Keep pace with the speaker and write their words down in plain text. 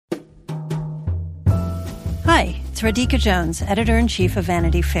It's Radhika Jones, editor-in-chief of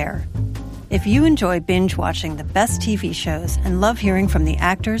Vanity Fair. If you enjoy binge-watching the best TV shows and love hearing from the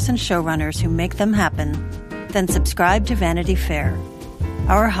actors and showrunners who make them happen, then subscribe to Vanity Fair.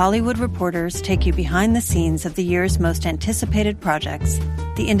 Our Hollywood reporters take you behind the scenes of the year's most anticipated projects,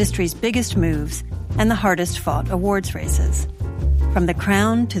 the industry's biggest moves, and the hardest-fought awards races. From The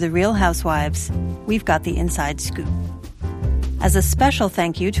Crown to The Real Housewives, we've got the inside scoop. As a special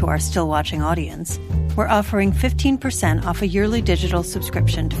thank you to our still-watching audience, we're offering 15% off a yearly digital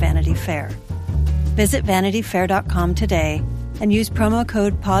subscription to Vanity Fair. Visit vanityfair.com today and use promo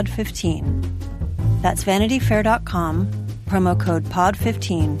code POD15. That's vanityfair.com, promo code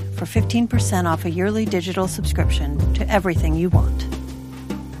POD15 for 15% off a yearly digital subscription to everything you want.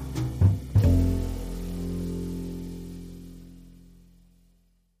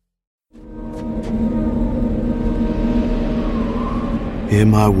 Hear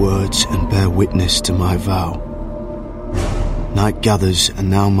my words and bear witness to my vow. Night gathers and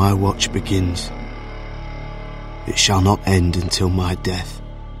now my watch begins. It shall not end until my death.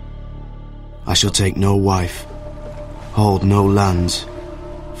 I shall take no wife, hold no lands,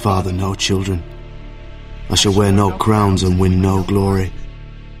 father no children. I shall wear no crowns and win no glory.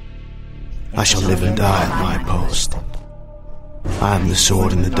 I shall live and die at my post. I am the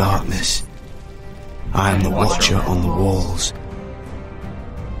sword in the darkness. I am the watcher on the walls.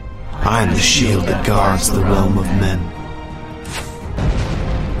 I am the shield that guards the realm of men.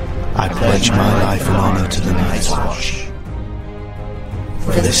 I pledge my life and honor to the Night's Watch.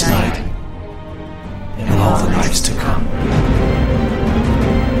 For this night, and all the nights to come.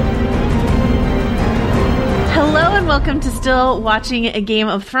 Hello and welcome to Still Watching a Game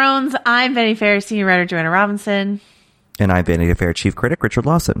of Thrones. I'm Vanity Fair senior writer Joanna Robinson. And I'm Vanity Fair chief critic Richard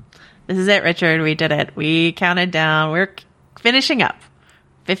Lawson. This is it, Richard. We did it. We counted down. We're finishing up.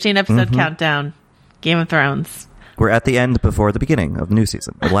 15 episode countdown. Game of Thrones. We're at the end before the beginning of the new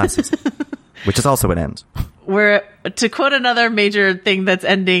season, or the last season, which is also an end. We're, to quote another major thing that's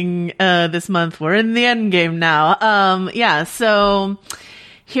ending this month, we're in the end game now. So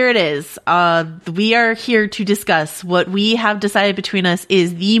here it is. We are here to discuss what we have decided between us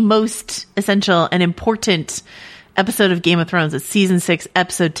is the most essential and important episode of Game of Thrones. It's season 6,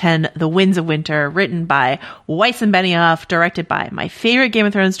 episode 10, The Winds of Winter, written by Weiss and Benioff, directed by my favorite Game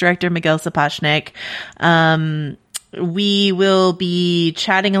of Thrones director, Miguel Sapochnik. We will be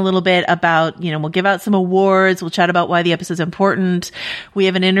chatting a little bit about, we'll give out some awards. We'll chat about why the episode's important. We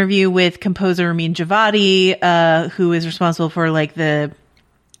have an interview with composer Ramin Djawadi, who is responsible for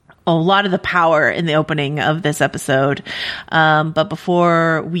a lot of the power in the opening of this episode. But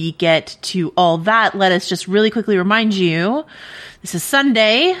before we get to all that, let us just really quickly remind you, this is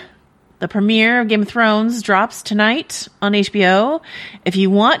Sunday. The premiere of Game of Thrones drops tonight on HBO. If you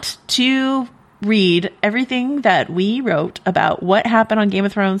want to read everything that we wrote about what happened on Game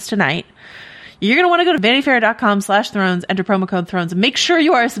of Thrones tonight, you're going to want to go to vanityfair.com/thrones, enter promo code Thrones, and make sure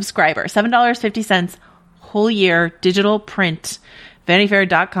you are a subscriber. $7.50 whole year, digital print.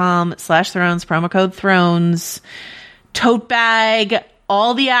 vanityfair.com/thrones, promo code Thrones, tote bag,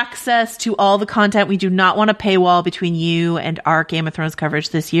 all the access to all the content. We do not want a paywall between you and our Game of Thrones coverage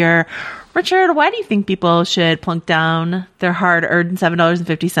this year. Richard, why do you think people should plunk down their hard-earned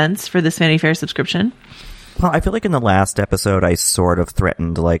 $7.50 for this Vanity Fair subscription? Well, I feel like in the last episode, I sort of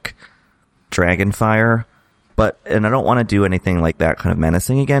threatened, Dragonfire. And I don't want to do anything like that kind of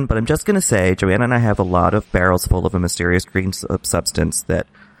menacing again, but I'm just going to say, Joanna and I have a lot of barrels full of a mysterious green substance that,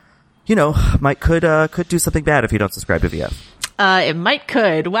 could do something bad if you don't subscribe to VF. It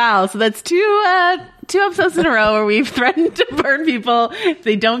could. Wow. So that's two episodes in a row where we've threatened to burn people if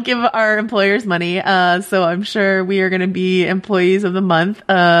they don't give our employers money. So I'm sure we are going to be employees of the month.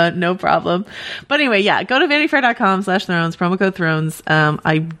 No problem. But anyway, go to vanityfair.com/thrones, promo code Thrones.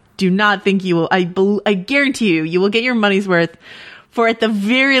 I do not think you will. I guarantee you will get your money's worth for at the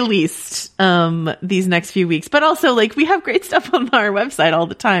very least these next few weeks. But also, we have great stuff on our website all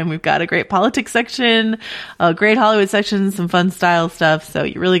the time. We've got a great politics section, a great Hollywood section, some fun style stuff. So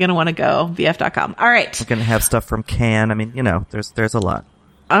you're really going to want to go vf.com. All right. We're going to have stuff from Cannes. I mean, there's a lot.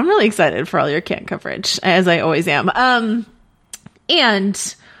 I'm really excited for all your Cannes coverage, as I always am.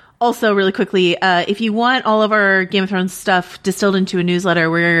 And also, really quickly, if you want all of our Game of Thrones stuff distilled into a newsletter,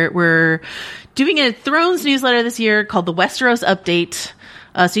 we're doing a Thrones newsletter this year called the Westeros Update.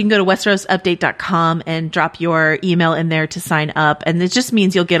 So you can go to westerosupdate.com and drop your email in there to sign up. And it just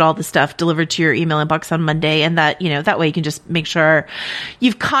means you'll get all the stuff delivered to your email inbox on Monday. And that, that way you can just make sure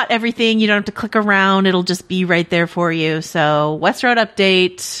you've caught everything. You don't have to click around. It'll just be right there for you. So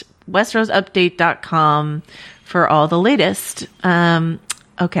westerosupdate.com for all the latest.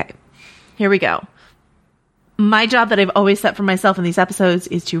 Okay, here we go. My job that I've always set for myself in these episodes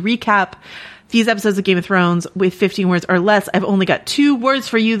is to recap these episodes of Game of Thrones with 15 words or less. I've only got 2 words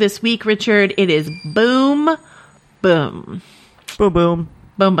for you this week, Richard. It is boom, boom. Boom, boom.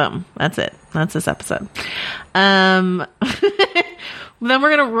 Boom, boom. That's it. That's this episode. Then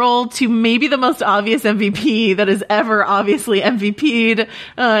we're going to roll to maybe the most obvious MVP that is ever obviously MVP'd in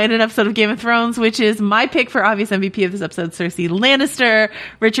an episode of Game of Thrones, which is my pick for obvious MVP of this episode, Cersei Lannister.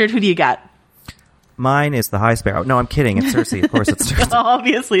 Richard, who do you got? Mine is the High Sparrow. No, I'm kidding. It's Cersei. Of course it's Cersei.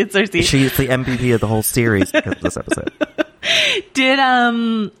 Obviously it's Cersei. She's the MVP of the whole series because of this episode. Did,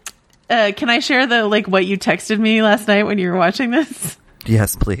 can I share what you texted me last night when you were watching this?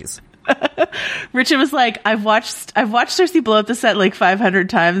 Yes, please. Richard was like, I've watched Cersei blow up the set 500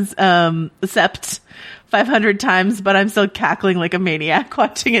 times, Sept 500 times, but I'm still cackling like a maniac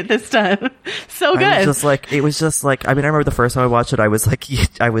watching it this time. So good. It was just like, I remember the first time I watched it, I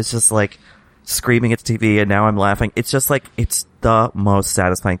was just like screaming at the TV, and now I'm laughing. It's just like, it's the most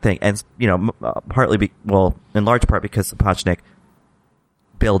satisfying thing. And, partly, in large part because Sapochnik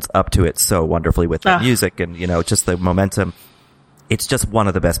builds up to it so wonderfully with the music and, just the momentum. It's just one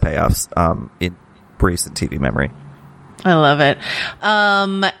of the best payoffs in recent TV memory. I love it.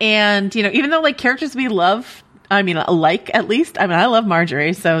 And, even though characters we love, at least, I love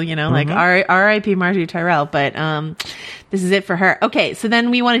Marjorie. So, R.I.P. Marjorie Tyrell, but this is it for her. Okay, so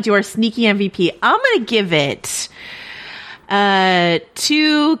then we want to do our sneaky MVP. I'm going to give it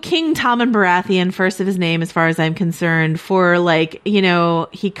to King Tommen Baratheon, first of his name, as far as I'm concerned, for he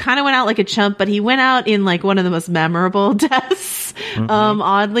kind of went out like a chump, but he went out in one of the most memorable deaths,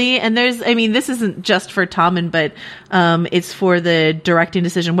 oddly. And this isn't just for Tommen, but it's for the directing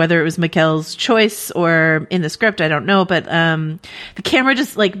decision, whether it was Mikkel's choice or in the script, I don't know. But the camera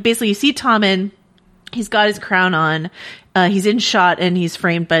just basically you see Tommen. He's got his crown on. He's in shot and he's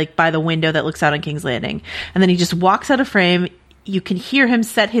framed by the window that looks out on King's Landing. And then he just walks out of frame. You can hear him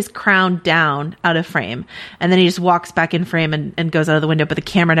set his crown down out of frame. And then he just walks back in frame and goes out of the window, but the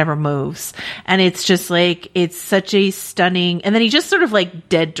camera never moves. And it's just it's such a stunning, and then he just sort of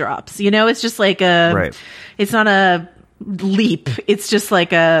dead drops, it's just right. It's not a leap. It's just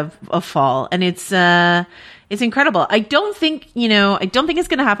a fall. And it's incredible. I don't think it's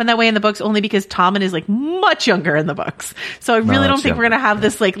going to happen that way in the books, only because Tommen is much younger in the books. So I really don't think we're going to have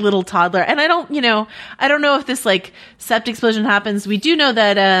this little toddler. And I don't know if this sept explosion happens. We do know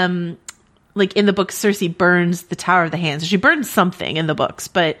that in the book, Cersei burns the Tower of the Hand. So she burns something in the books,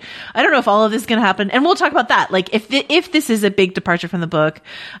 but I don't know if all of this is going to happen. And we'll talk about that. If this is a big departure from the book,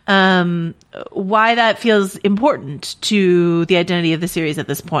 why that feels important to the identity of the series at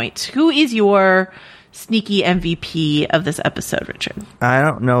this point. Who is your sneaky MVP of this episode, Richard? I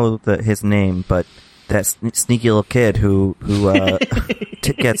don't know his name, but that sneaky little kid who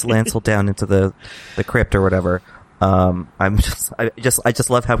gets Lancel down into the crypt or whatever. I just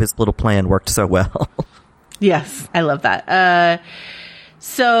love how his little plan worked so well. Yes, I love that.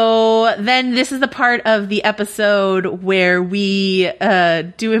 So then this is the part of the episode where we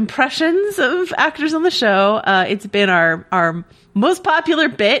do impressions of actors on the show. It's been our most popular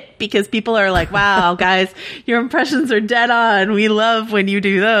bit because people are like, wow, guys, your impressions are dead on. We love when you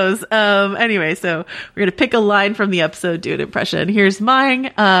do those. Anyway, so we're going to pick a line from the episode, do an impression. Here's mine.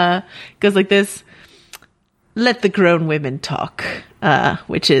 It goes like this. Let the grown women talk,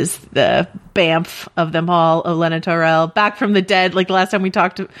 which is the Bamf of them all, Olenna Tyrell, back from the dead. The last time we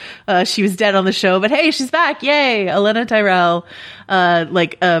talked, she was dead on the show, but hey, she's back. Yay. Olenna Tyrell,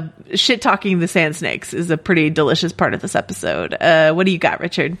 shit talking the Sand Snakes is a pretty delicious part of this episode. What do you got,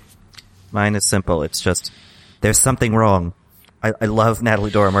 Richard? Mine is simple. It's just, there's something wrong. I love Natalie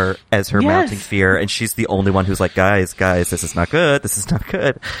Dormer as her mounting fear, and she's the only one who's like, guys, this is not good. This is not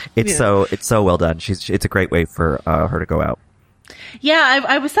good. It's so well done. It's a great way for her to go out. Yeah,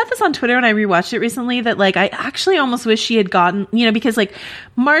 I said this on Twitter when I rewatched it recently that I actually almost wish she had gotten, because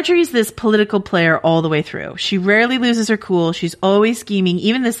Marjorie's this political player all the way through. She rarely loses her cool. She's always scheming.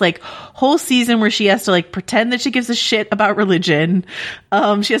 Even this whole season where she has to pretend that she gives a shit about religion.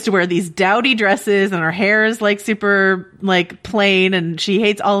 She has to wear these dowdy dresses and her hair is super plain, and she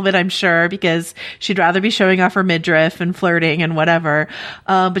hates all of it, I'm sure, because she'd rather be showing off her midriff and flirting and whatever.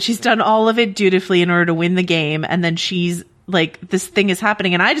 But she's done all of it dutifully in order to win the game, and then she's this thing is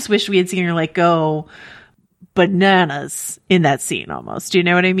happening, and I just wish we had seen her go bananas in that scene almost. Do you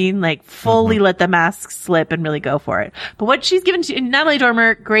know what I mean? Fully let the mask slip and really go for it. But what she's given to Natalie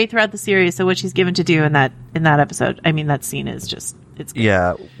Dormer, great throughout the series. So what she's given to do in that episode, that scene is It's good.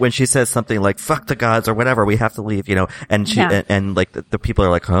 Yeah, when she says something like "fuck the gods" or whatever, we have to leave, you know, and she and like the people are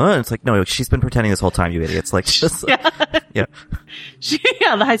like, "Huh?" And it's like, no, she's been pretending this whole time, you idiots. Like, just yeah.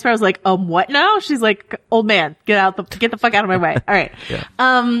 The High Sparrow's like, what now? She's like, old man, get the fuck out of my way. All right.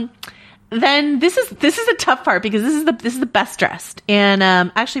 Yeah. Then this is a tough part because this is the best dressed. And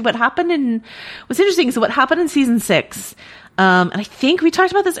actually what's interesting is what happened in season 6. And I think we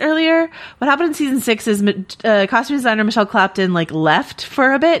talked about this earlier. What happened in season 6 is costume designer Michelle Clapton like left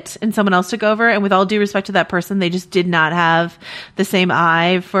for a bit and someone else took over. And with all due respect to that person, they just did not have the same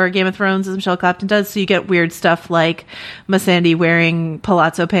eye for Game of Thrones as Michelle Clapton does. So you get weird stuff like Missandei wearing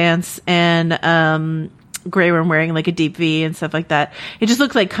palazzo pants and Grey Worm wearing like a deep V and stuff like that. It just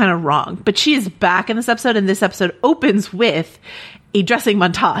looks like kind of wrong. But she is back in this episode, and this episode opens with a dressing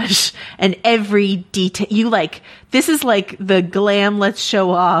montage, and every detail this is like the glam, let's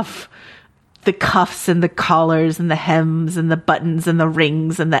show off the cuffs and the collars and the hems and the buttons and the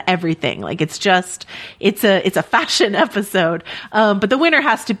rings and the everything. Like it's a fashion episode. But the winner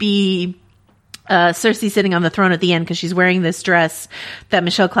has to be Cersei sitting on the throne at the end because she's wearing this dress that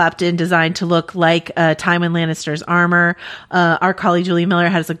Michelle Clapton designed to look like Tywin Lannister's armor. Our colleague Julie Miller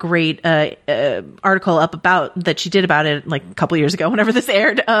has a great article up that she did about it like a couple years ago, whenever this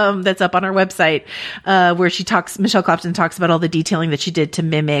aired. That's up on our website, where Michelle Clapton talks about all the detailing that she did to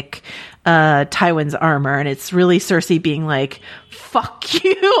mimic Tywin's armor, and it's really Cersei being like, "Fuck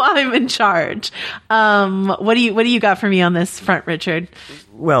you, I'm in charge." What do you got for me on this front, Richard?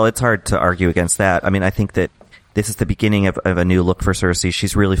 Well, it's hard to argue against that. I mean, I think that this is the beginning of a new look for Cersei.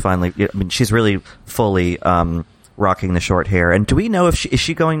 She's really she's really fully rocking the short hair. And do we know is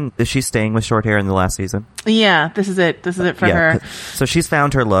she staying with short hair in the last season? Yeah, this is it for her. So she's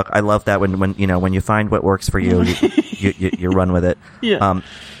found her look. I love that when you find what works for you, you run with it. Yeah.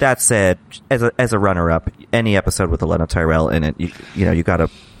 That said, as a runner up, any episode with Olenna Tyrell in it, you gotta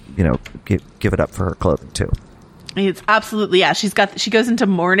give it up for her clothing too. It's absolutely, yeah. She goes into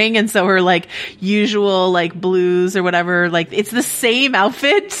mourning, and so her like usual like blues or whatever, like it's the same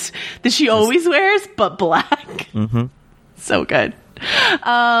outfit that she always wears, but black. Mm-hmm. So good.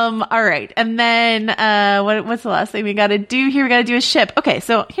 All right. And then, what's the last thing we got to do here? We got to do a ship. Okay.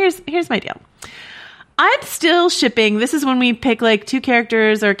 So here's my deal. I'm still shipping. This is when we pick like two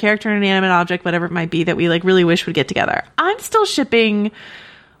characters or a character and an inanimate object, whatever it might be, that we like really wish would get together. I'm still shipping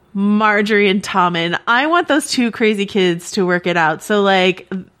Marjorie and Tommen. I want those two crazy kids to work it out. So like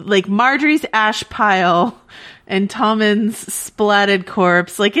Marjorie's ash pile and Tommen's splatted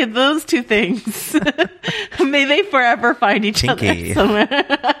corpse, like those two things, may they forever find each Kinky. other somewhere.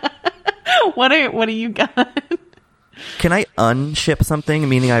 What do you got? Can I unship something?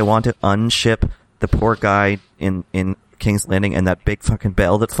 Meaning I want to unship the poor guy in King's Landing and that big fucking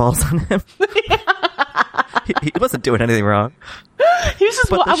bell that falls on him. He wasn't doing anything wrong. He was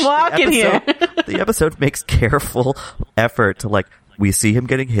just walking here. The episode makes careful effort to like, we see him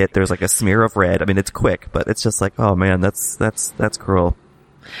getting hit. There's like a smear of red. I mean, it's quick, but it's just like, oh man, that's cruel.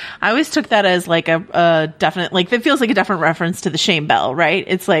 I always took that as like a definite, like it feels like a definite reference to the shame bell, right?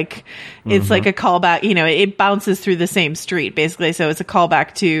 It's like like a callback, it bounces through the same street basically. So it's a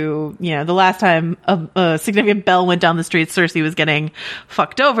callback to, the last time a significant bell went down the street, Cersei was getting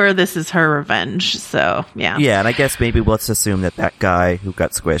fucked over. This is her revenge. So yeah. Yeah. And I guess maybe let's assume that guy who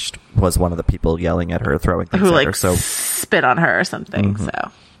got squished was one of the people yelling at her, throwing things at her. So spit on her or something. Mm-hmm.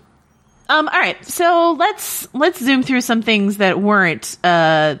 So. All right, so let's zoom through some things that weren't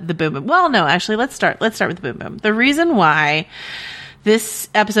the boom boom. Well, no, actually, let's start with the boom boom. The reason why this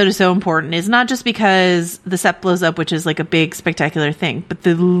episode is so important is not just because the set blows up, which is like a big spectacular thing, but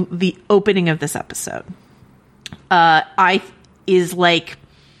the opening of this episode, is like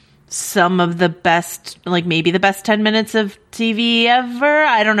some of the best, like maybe the best 10 minutes of TV ever.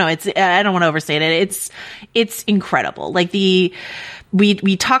 I don't know. I don't want to overstate it. It's incredible. Like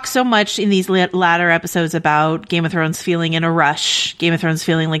we talk so much in these latter episodes about Game of Thrones feeling in a rush, Game of Thrones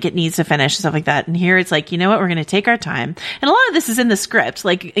feeling like it needs to finish, stuff like that. And here it's like, you know what? We're going to take our time. And a lot of this is in the script.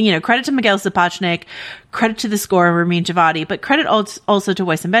 Like, credit to Miguel Sapochnik, credit to the score of Ramin Djawadi, but credit also to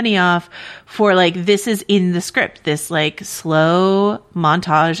Weiss and Benioff for like, this is in the script. This like slow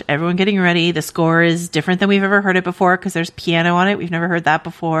montage, everyone getting ready. The score is different than we've ever heard it before because there's piano on it. We've never heard that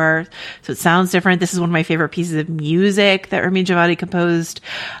before. So it sounds different. This is one of my favorite pieces of music that Ramin Djawadi composed.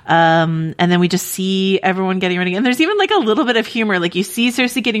 And then we just see everyone getting ready. And there's even like a little bit of humor. Like you see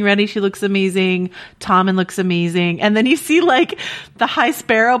Cersei getting ready. She looks amazing. Tommen looks amazing. And then you see like the High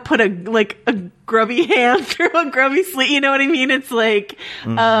Sparrow put a grubby hand through a grubby sleeve. You know what I mean? It's like,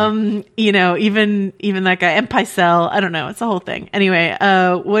 you know, even that guy and Pycelle. I don't know. It's the whole thing. Anyway,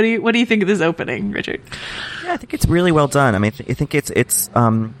 what do you think of this opening, Richard? Yeah, I think it's really well done. I mean, I think it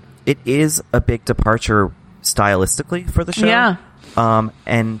is a big departure stylistically for the show. Yeah.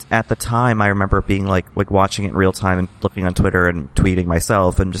 And at the time, I remember being like watching it in real time and looking on Twitter and tweeting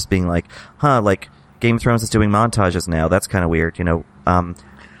myself and just being like, like Game of Thrones is doing montages now. That's kind of weird, you know.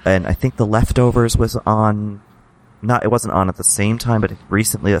 And I think The Leftovers was on, it wasn't on at the same time, but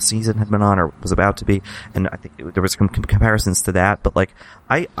recently a season had been on or was about to be. And I think there was some comparisons to that. But like,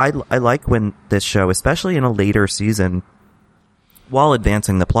 I like when this show, especially in a later season, while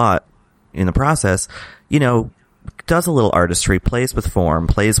advancing the plot in the process, you know, does a little artistry, plays with form,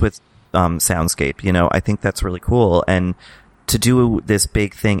 plays with soundscape. You know, I think that's really cool. And to do this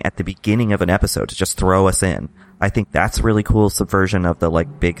big thing at the beginning of an episode, to just throw us in, I think that's a really cool subversion of the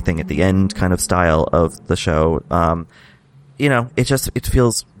like big thing at the end kind of style of the show. You know, it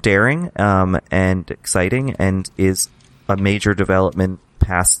feels daring and exciting, and is a major development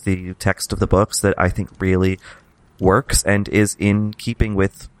past the text of the books that I think really works and is in keeping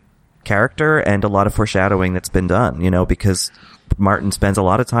with character and a lot of foreshadowing that's been done, you know, because Martin spends a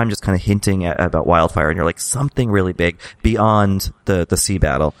lot of time just kind of hinting about wildfire, and you're like, something really big beyond the sea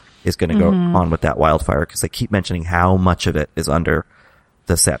battle is going to go on with that wildfire, because they keep mentioning how much of it is under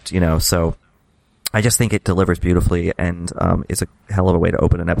the sept, you know. So I just think it delivers beautifully, and is a hell of a way to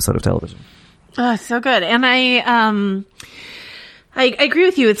open an episode of television. Oh, so good. And I agree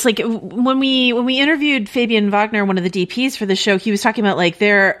with you. It's like when we interviewed Fabian Wagner, one of the DPs for the show, he was talking about like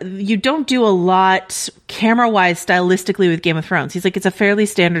you don't do a lot camera wise stylistically with Game of Thrones. He's like, it's a fairly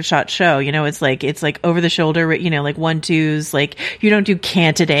standard shot show. You know, it's like over the shoulder, you know, like 1-2s, like you don't do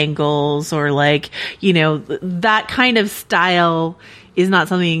canted angles or like, you know, that kind of style is not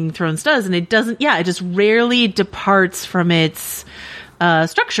something Thrones does. And it just rarely departs from its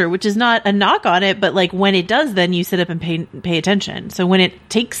structure, which is not a knock on it, but like when it does, then you sit up and pay attention. So when it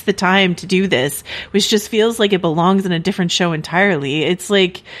takes the time to do this, which just feels like it belongs in a different show entirely, it's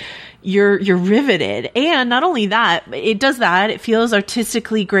like you're riveted. And not only that, it does that. It feels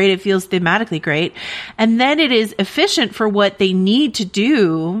artistically great. It feels thematically great. And then it is efficient for what they need to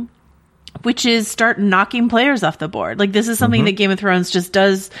do, which is start knocking players off the board. Like this is something that Game of Thrones just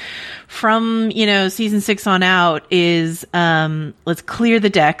does from, you know, season 6 on out, is let's clear the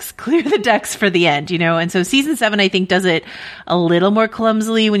decks for the end, you know. And so season 7, I think, does it a little more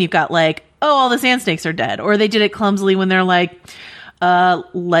clumsily when you've got like, oh, all the sand snakes are dead. Or they did it clumsily when they're like,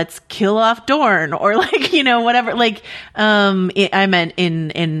 let's kill off Dorne, or like, you know, whatever. Like, I meant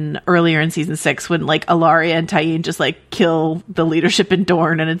in earlier in season 6 when like Alaria and Tyene just like kill the leadership in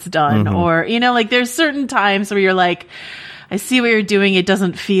Dorne and it's done. Or, you know, like there's certain times where you're like, I see what you're doing. It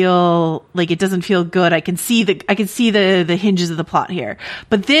doesn't feel good. I can see the hinges of the plot here.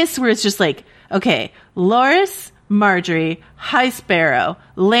 But this, where it's just like, okay, Loras, Marjorie, High Sparrow,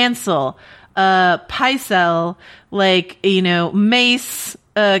 Lancel, Pycelle, like, you know, Mace,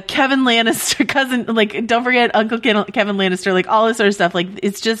 Kevin Lannister, cousin, like, don't forget Uncle Kevin Lannister, like all this sort of stuff. Like,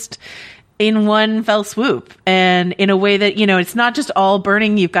 it's just in one fell swoop, and in a way that, you know, it's not just all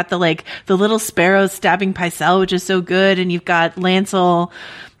burning. You've got the little sparrows stabbing Pycelle, which is so good. And you've got Lancel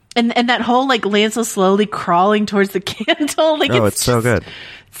and that whole like Lancel slowly crawling towards the candle. Like, it's so good.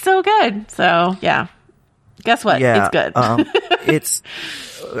 So good. So yeah. Guess what? Yeah, it's good.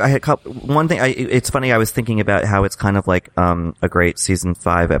 One thing. It's funny. I was thinking about how it's kind of like a great season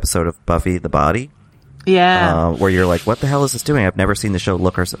 5 episode of Buffy the Body. Yeah. Where you're like, what the hell is this doing? I've never seen the show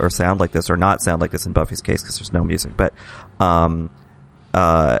look or sound like this, or not sound like this in Buffy's case, because there's no music. But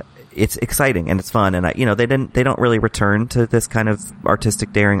it's exciting and it's fun, and they don't really return to this kind of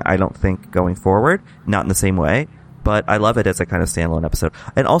artistic daring, I don't think, going forward. Not in the same way. But I love it as a kind of standalone episode.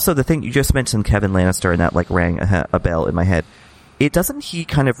 And also the thing you just mentioned, Kevin Lannister, and that like rang a bell in my head. Doesn't he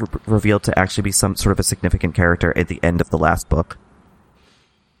kind of reveal to actually be some sort of a significant character at the end of the last book?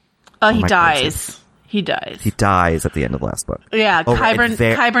 He dies. He dies. He dies at the end of the last book. Yeah,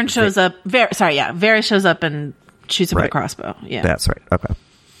 Qyburn shows up. Varys shows up and shoots him with a crossbow. Yeah, that's right. Okay.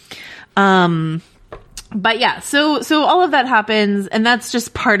 But yeah, so all of that happens, and that's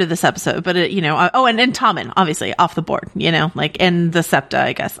just part of this episode. But and Tommen, obviously, off the board, you know, like, and the Septa,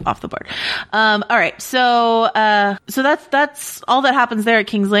 I guess, off the board. All right, so that's all that happens there at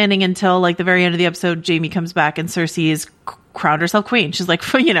King's Landing until like the very end of the episode. Jaime comes back and Cersei is crowned herself queen. She's like,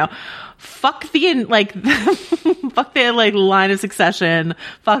 you know, fuck the line of succession,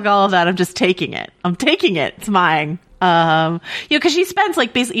 fuck all of that. I'm just taking it. It's mine. Because she spends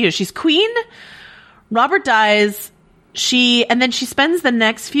like basically, she's queen. Robert dies. and then she spends the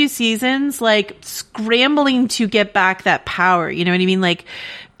next few seasons like scrambling to get back that power. You know what I mean? Like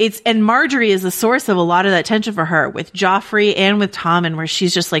and Marjorie is the source of a lot of that tension for her with Joffrey and with Tommen, where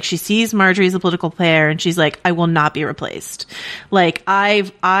she's just like, she sees Marjorie as a political player and she's like, I will not be replaced. Like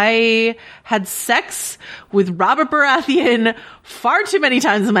I had sex with Robert Baratheon far too many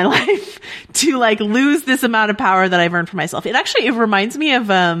times in my life to like lose this amount of power that I've earned for myself. It reminds me of,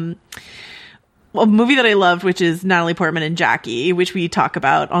 a movie that I loved, which is Natalie Portman and Jackie, which we talk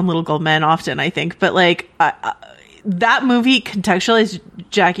about on Little Gold Men often, I think. But like, that movie contextualized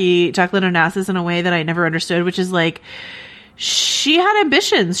Jacqueline Onassis in a way that I never understood, which is like, she had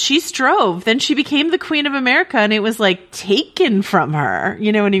ambitions. She strove. Then she became the Queen of America, and it was like taken from her.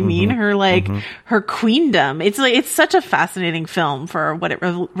 You know what I mean? Her her queendom. It's like, it's such a fascinating film for what it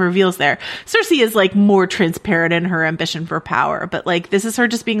reveals there. Cersei is like more transparent in her ambition for power, but like this is her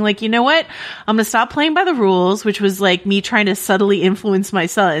just being like, you know what? I'm gonna stop playing by the rules, which was like me trying to subtly influence my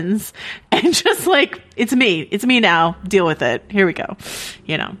sons, and just like, it's me now. Deal with it. Here we go.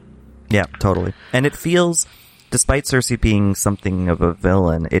 You know? Yeah, totally. And it feels, despite Cersei being something of a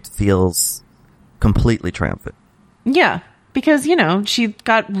villain, it feels completely triumphant. Yeah, because, you know, she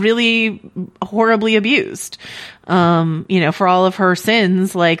got really horribly abused, for all of her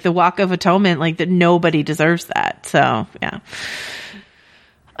sins, like the Walk of Atonement, like that nobody deserves that. So, yeah.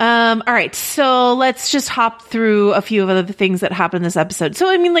 All right, so let's just hop through a few of other things that happened in this episode. So,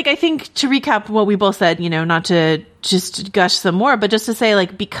 I mean, like, I think to recap what we both said, not to just gush some more, but just to say,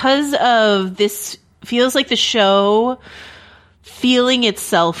 like, because of this, feels like the show feeling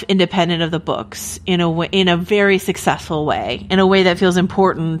itself independent of the books in a very successful way, in a way that feels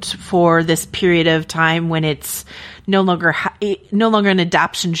important for this period of time when it's no longer an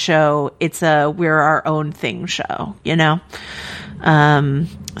adaptation show. It's we're our own thing show, So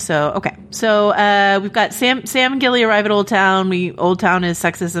we've got Sam and Gilly arrive at Old Town. Old Town is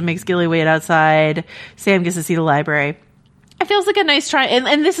sexist and makes Gilly wait outside. Sam gets to see the library. It feels like a nice try,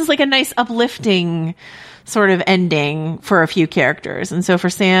 and this is like a nice uplifting sort of ending for a few characters. And so for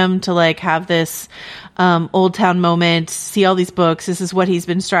Sam to like have this Old Town moment, see all these books, this is what he's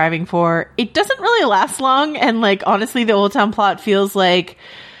been striving for. It doesn't really last long, and like honestly, the Old Town plot feels like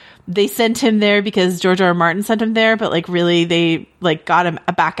they sent him there because George R. R. Martin sent him there, but like really they like got him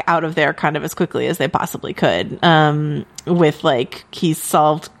back out of there kind of as quickly as they possibly could. With like he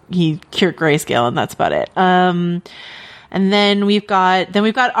cured Grayscale, and that's about it. And then we've got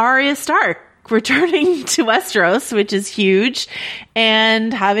Arya Stark returning to Westeros, which is huge,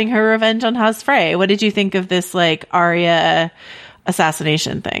 and having her revenge on House Frey. What did you think of this like Arya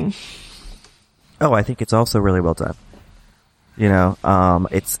assassination thing? Oh, I think it's also really well done.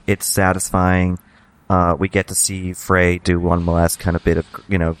 It's satisfying. We get to see Frey do one last kind of bit of,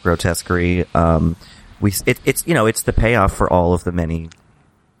 grotesquerie. It's the payoff for all of the many,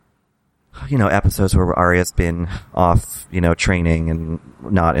 episodes where Arya's been off, training and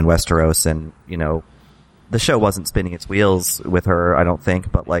not in Westeros, and, the show wasn't spinning its wheels with her, I don't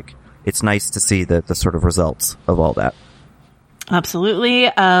think, but like, it's nice to see the sort of results of all that.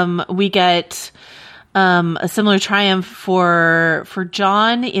 Absolutely. We get a similar triumph for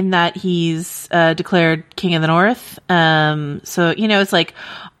Jon in that he's declared King of the North. So it's like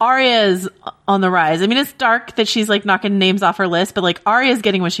Arya's on the rise. I mean, it's dark that she's like knocking names off her list, but like Arya's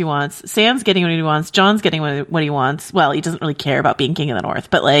getting what she wants. Sam's getting what he wants. Jon's getting what he wants. Well, he doesn't really care about being King of the North,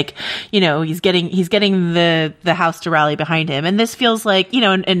 but like, he's getting the house to rally behind him. And this feels like,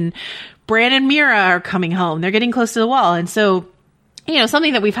 and Bran and Mira are coming home. They're getting close to the wall. And so,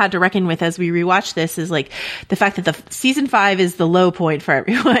 something that we've had to reckon with as we rewatch this is like the fact that the season 5 is the low point for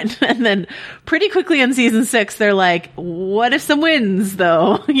everyone. And then pretty quickly in season 6, they're like, what if some wins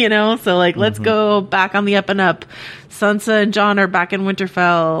though? So like, let's go back on the up and up. Sansa and Jon are back in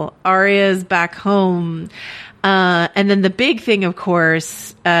Winterfell. Arya's back home. And then the big thing, of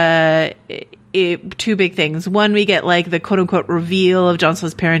course, two big things. One, we get like the quote unquote reveal of Jon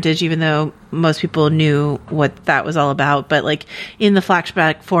Snow's parentage, even though most people knew what that was all about. But like in the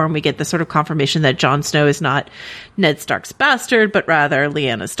flashback form, we get the sort of confirmation that Jon Snow is not Ned Stark's bastard, but rather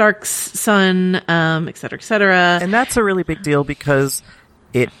Lyanna Stark's son, et cetera, et cetera. And that's a really big deal because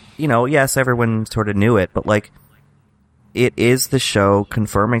it, yes, everyone sort of knew it, but like it is the show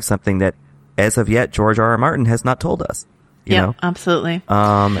confirming something that as of yet, George R. R. Martin has not told us. Yeah, absolutely.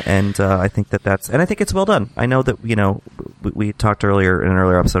 I think I think it's well done. I know that, we talked earlier in an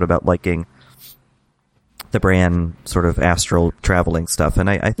earlier episode about liking the Bran sort of astral traveling stuff. And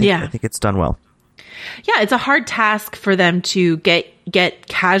I think it's done well. Yeah. It's a hard task for them to get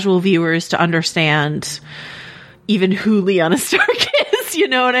casual viewers to understand even who Lyanna Stark is,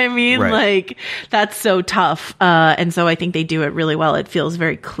 know what I mean? Right. Like, that's so tough. And so I think they do it really well. It feels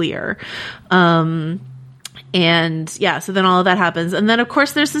very clear. And yeah, so then all of that happens. And then, of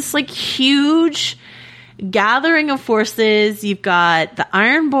course, there's this like huge gathering of forces. You've got the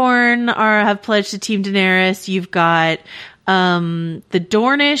Ironborn have pledged to Team Daenerys. You've got the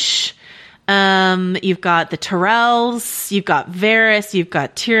Dornish. You've got the Tyrells, you've got Varys, you've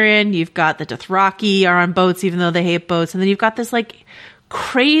got Tyrion, you've got the Dothraki are on boats, even though they hate boats. And then you've got this like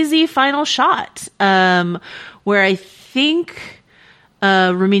crazy final shot, where I think,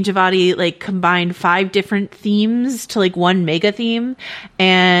 Ramin Djawadi like combined 5 different themes to like one mega theme.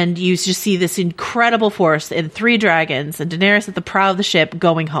 And you just see this incredible force and 3 dragons and Daenerys at the prow of the ship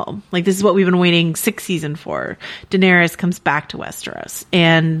going home. Like, this is what we've been waiting 6 seasons for. Daenerys comes back to Westeros.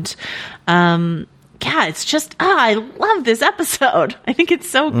 And, yeah, it's just, I love this episode. I think it's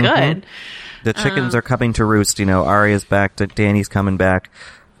so good. The chickens are coming to roost. You know, Arya's back, Dany's coming back,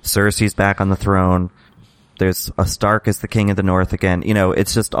 Cersei's back on the throne. There's a Stark as the king of the North again. You know,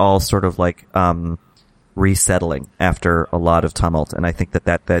 it's just all sort of like resettling after a lot of tumult. And I think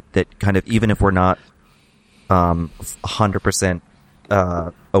that kind of, even if we're not 100%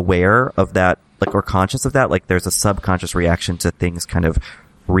 aware of that, like, or conscious of that, like, there's a subconscious reaction to things kind of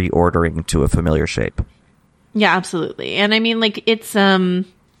reordering to a familiar shape. Yeah, absolutely. And I mean, like, it's not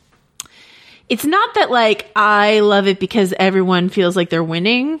that like I love it because everyone feels like they're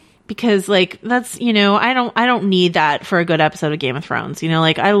winning. Because like, that's, you know, I don't need that for a good episode of Game of Thrones. You know,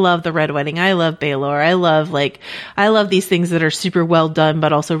 like, I love the Red Wedding. I love Baelor. I love these things that are super well done,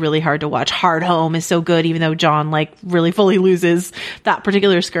 but also really hard to watch. Hard Home is so good, even though Jon like really fully loses that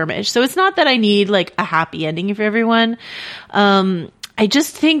particular skirmish. So it's not that I need like a happy ending for everyone. I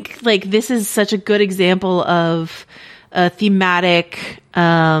just think like this is such a good example of a thematic,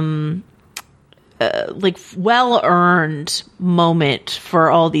 like well-earned moment for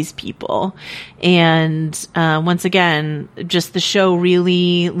all these people. And once again, just the show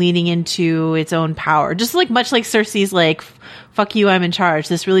really leaning into its own power. Just like much like Cersei's like, fuck you, I'm in charge.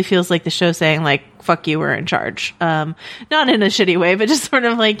 This really feels like the show saying like, fuck you, we're in charge. Not in a shitty way, but just sort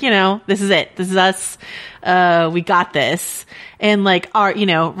of like, you know, this is it. This is us. We got this. And like, you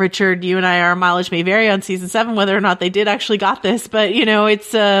know, Richard, you and I, our mileage may vary on season 7, whether or not they did actually got this, but you know,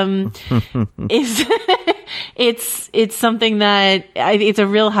 it's it's something that it's a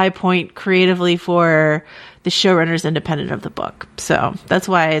real high point creatively for the showrunners independent of the book. So that's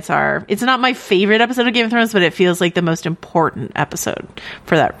why it's not my favorite episode of Game of Thrones, but it feels like the most important episode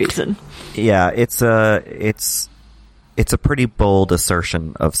for that reason. Yeah, it's a pretty bold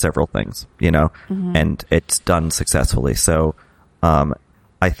assertion of several things, you know, and it's done successfully. So,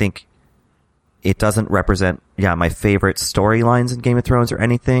 I think it doesn't represent, my favorite storylines in Game of Thrones or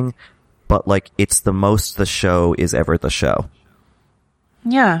anything, but like, it's the most the show is ever the show.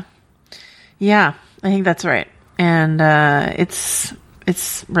 Yeah. Yeah, I think that's right. And, it's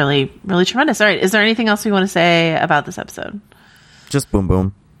really, really tremendous. All right. Is there anything else we want to say about this episode? Just boom,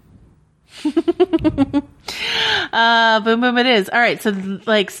 boom. Boom boom it is. All right, so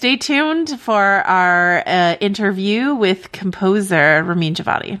like stay tuned for our interview with composer Ramin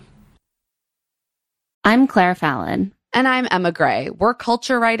Djawadi. I'm Claire Fallon. And I'm Emma Gray. We're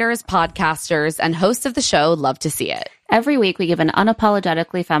culture writers, podcasters, and hosts of the show Love to See It. Every week, we give an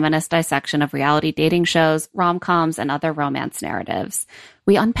unapologetically feminist dissection of reality dating shows, rom-coms, and other romance narratives.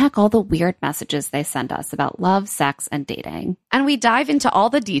 We unpack all the weird messages they send us about love, sex, and dating. And we dive into all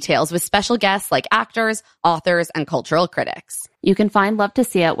the details with special guests like actors, authors, and cultural critics. You can find Love to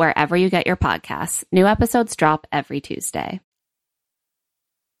See It wherever you get your podcasts. New episodes drop every Tuesday.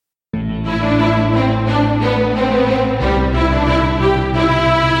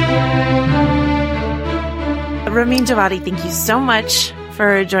 Ramin Djawadi, thank you so much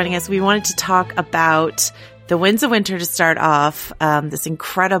for joining us. We wanted to talk about The Winds of Winter to start off, this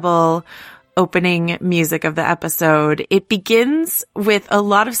incredible opening music of the episode. It begins with a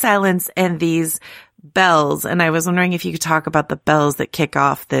lot of silence and these bells, and I was wondering if you could talk about the bells that kick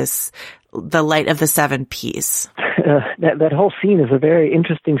off the Light of the Seven piece. That whole scene is a very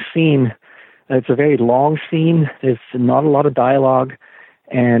interesting scene. It's a very long scene. There's not a lot of dialogue.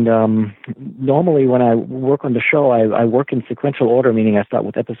 And normally when I work on the show, I work in sequential order, meaning I start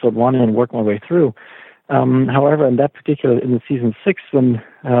with episode 1 and work my way through. However, in that particular, in the season 6, when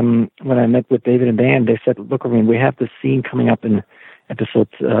I met with David and Dan, they said, look, I mean, we have this scene coming up in episode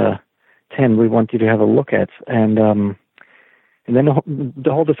 10 we want you to have a look at. And then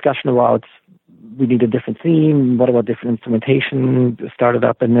the whole discussion about we need a different theme, what about different instrumentation started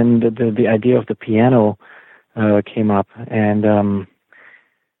up, and then the idea of the piano came up. And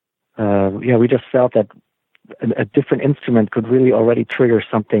we just felt that a different instrument could really already trigger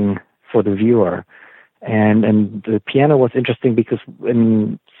something for the viewer. And the piano was interesting because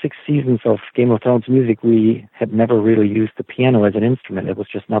in 6 seasons of Game of Thrones music, we had never really used the piano as an instrument. It was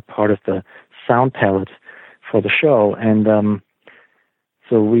just not part of the sound palette for the show. And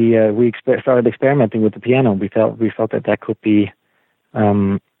so we started experimenting with the piano. We felt that could be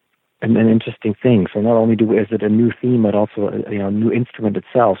an interesting thing. So not only is it a new theme, but also a new instrument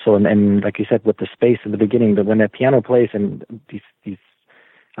itself. So and like you said, with the space in the beginning, that when that piano plays and these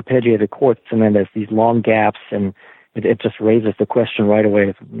arpeggiated chords, and then there's these long gaps, and it just raises the question right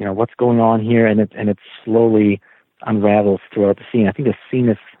away. What's going on here, and it slowly unravels throughout the scene. I think the scene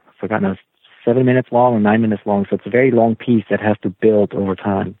is, I've forgotten, it's 7 minutes long or 9 minutes long, so it's a very long piece that has to build over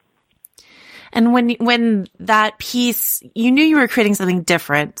time. And when that piece, you knew you were creating something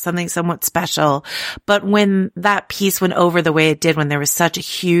different, something somewhat special, but when that piece went over the way it did, when there was such a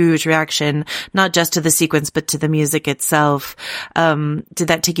huge reaction, not just to the sequence, but to the music itself, did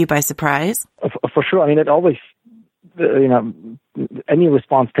that take you by surprise? For sure. I mean, it always, any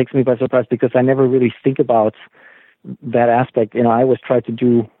response takes me by surprise because I never really think about that aspect. I always try to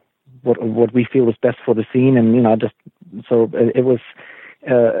do what we feel is best for the scene, and it was.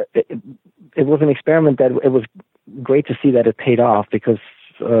 It was an experiment that it was great to see that it paid off because,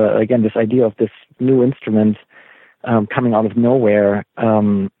 again, this idea of this new instrument coming out of nowhere,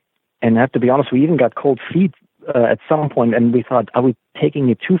 and I have to be honest, we even got cold feet at some point, and we thought, are we taking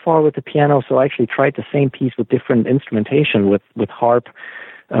it too far with the piano? So I actually tried the same piece with different instrumentation, with harp,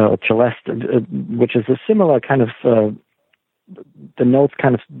 celeste, which is a similar kind of the notes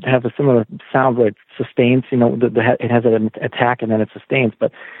kind of have a similar sound where it sustains, it has an attack and then it sustains,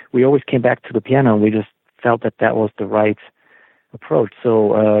 but we always came back to the piano and we just felt that was the right approach.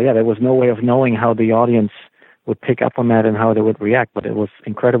 So, there was no way of knowing how the audience would pick up on that and how they would react, but it was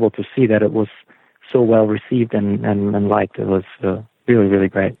incredible to see that it was so well received and liked. It was really, really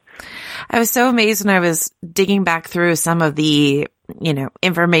great. I was so amazed when I was digging back through some of the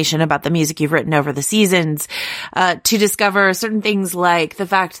information about the music you've written over the seasons, to discover certain things like the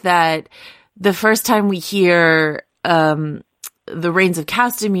fact that the first time we hear, the Rains of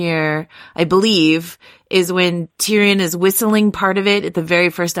Castamere, I believe, is when Tyrion is whistling part of it at the very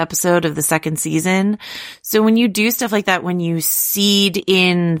first episode of the second season. So when you do stuff like that, when you seed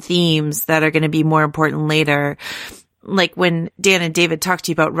in themes that are going to be more important later, like when Dan and David talked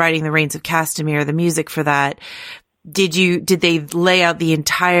to you about writing the Rains of Castamere, the music for that, did they lay out the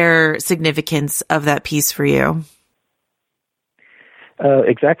entire significance of that piece for you?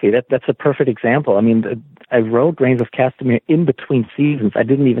 Exactly. That's a perfect example. I mean, I wrote Rains of Castamere in between seasons. I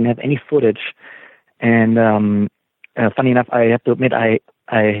didn't even have any footage. And funny enough, I have to admit,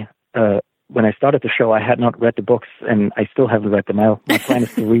 I when I started the show, I had not read the books, and I still haven't read them. My plan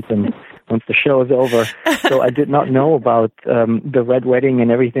is to read them once the show is over. So I did not know about the Red Wedding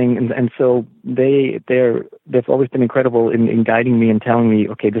and everything, and so they've always been incredible in guiding me and telling me,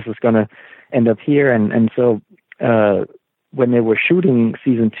 okay, this is going to end up here. And so when they were shooting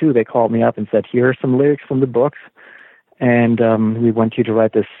season 2, they called me up and said, here are some lyrics from the books, and we want you to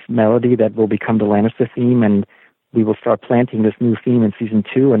write this melody that will become the Lannister theme, and we will start planting this new theme in season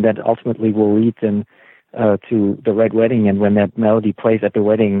 2, and that ultimately will lead them to the Red Wedding. And when that melody plays at the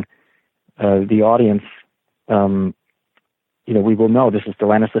wedding, the audience, we will know this is the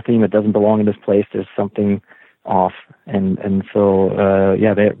Lannister theme. It doesn't belong in this place. There's something off. And so,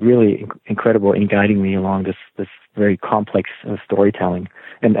 they're really incredible in guiding me along this very complex storytelling.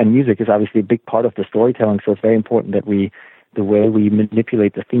 And music is obviously a big part of the storytelling, so it's very important that the way we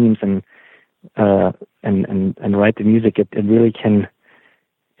manipulate the themes and write the music, it really can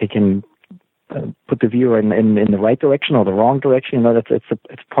put the viewer in the right direction or the wrong direction.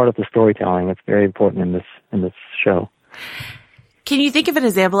 It's part of the storytelling. It's very important in this show. Can you think of an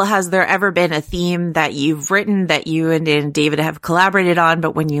example? Has there ever been a theme that you've written that you and David have collaborated on,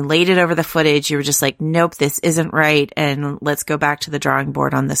 but when you laid it over the footage, you were just like, nope, this isn't right, and let's go back to the drawing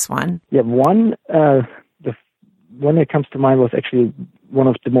board on this one? Yeah, the one that comes to mind was actually one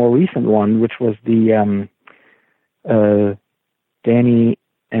of the more recent one, which was the Danny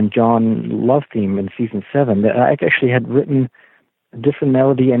and John love theme in season 7. I actually had written a different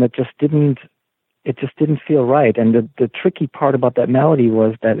melody, and it just didn't feel right. And the tricky part about that melody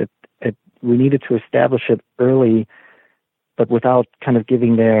was that we needed to establish it early, but without kind of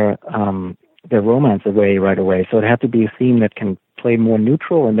giving their romance away right away. So it had to be a theme that can play more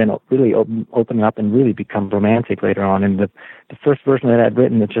neutral and then really open up and really become romantic later on. And the first version that I'd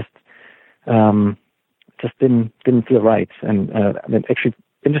written, it just didn't feel right. And actually,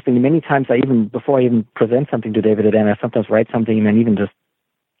 interestingly, many times before I even present something to David and Dan, I sometimes write something and then even just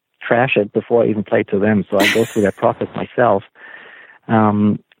trash it before I even play to them. So I go through that process myself.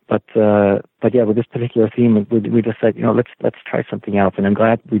 But yeah, with this particular theme, we just said, let's try something else. And I'm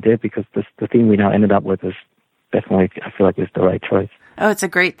glad we did, because the theme we now ended up with is definitely, I feel like, is the right choice. Oh, it's a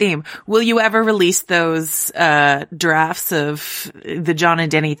great theme. Will you ever release those drafts of the John and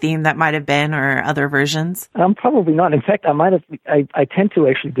Danny theme that might have been, or other versions? Probably not. In fact, I tend to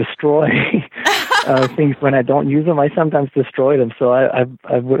actually destroy things when I don't use them. I sometimes destroy them, so I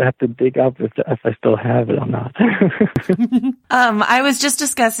would have to dig up if I still have it or not. I was just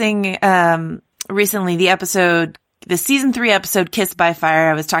discussing recently the season 3 episode Kissed by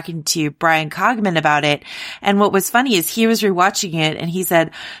Fire. I was talking to Brian Cogman about it. And what was funny is he was rewatching it and he said,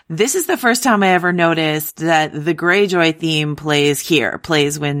 this is the first time I ever noticed that the Greyjoy theme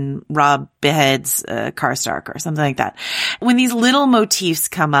plays when Robb beheads Karstark or something like that. When these little motifs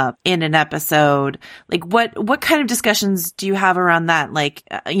come up in an episode, like what kind of discussions do you have around that? Like,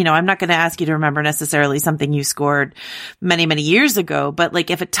 I'm not going to ask you to remember necessarily something you scored many, many years ago, but like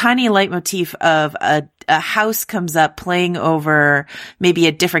if a tiny leitmotif of a house comes up playing over maybe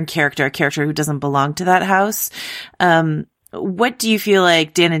a different character, a character who doesn't belong to that house, what do you feel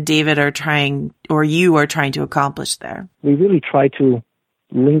like Dan and David are trying, or you are trying to accomplish there? We really try to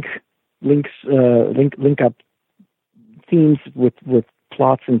link up themes with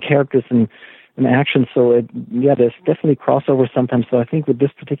plots and characters and action. So there's definitely crossover sometimes. So I think with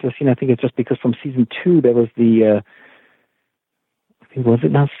this particular scene, I think it's just because from season 2 there was was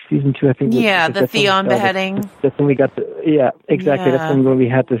it now season 2? I think. Yeah, the Theon beheading. That's when we got exactly. Yeah. That's when we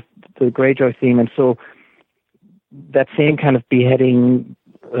had the Greyjoy theme, and so that same kind of beheading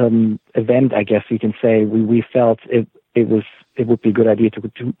event, I guess you can say, we felt it would be a good idea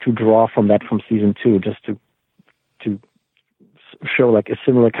to draw from that from season 2, just to show like a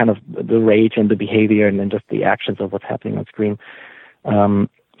similar kind of the rage and the behavior and then just the actions of what's happening on screen.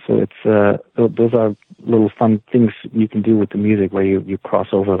 So it's those are little fun things you can do with the music where you cross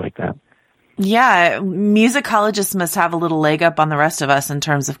over like that. Yeah, musicologists must have a little leg up on the rest of us in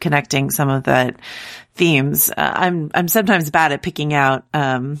terms of connecting some of the themes. I'm sometimes bad at picking out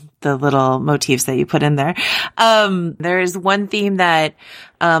the little motifs that you put in there. There's one theme that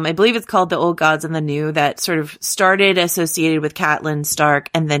I believe it's called The Old Gods and the New, that sort of started associated with Catelyn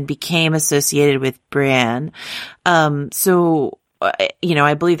Stark and then became associated with Brienne. So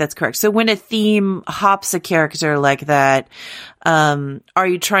I believe that's correct. So when a theme hops a character like that, are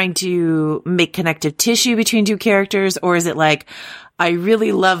you trying to make connective tissue between two characters, or is it like, I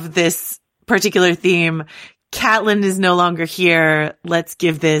really love this particular theme, Catelyn is no longer here, let's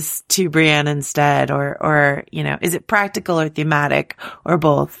give this to Brienne instead, or is it practical or thematic or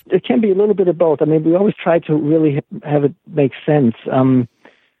both? It can be a little bit of both. I mean, we always try to really have it make sense.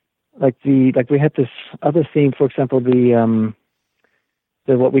 Like we had this other theme, for example, the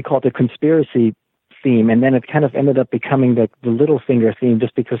what we call the conspiracy theme, and then it kind of ended up becoming the Littlefinger theme,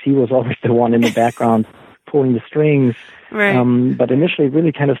 just because he was always the one in the background pulling the strings. Right. But initially, it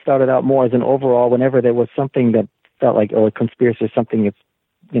really kind of started out more as an overall. Whenever there was something that felt like, a conspiracy, something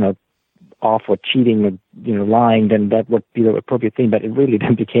that's off or cheating or lying, then that would be the appropriate theme. But it really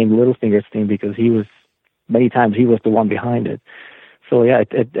then became Littlefinger's theme because many times he was the one behind it. So yeah,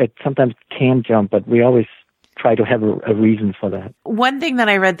 it sometimes can jump, but we always try to have a reason for that. One thing that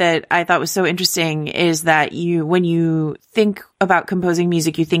I read that I thought was so interesting is that when you think about composing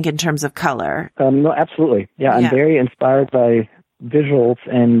music, you think in terms of color. No, absolutely. Yeah, I'm very inspired by visuals,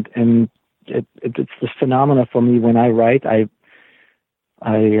 and it's this phenomena for me when I write.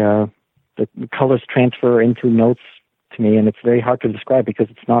 The colors transfer into notes to me, and it's very hard to describe because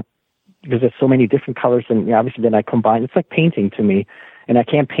there's so many different colors, and obviously then I combine. It's like painting to me, and I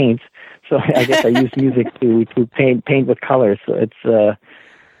can't paint. So I guess I use music to paint with colors. So it's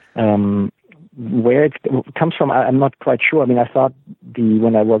where it comes from, I'm not quite sure. I mean, I thought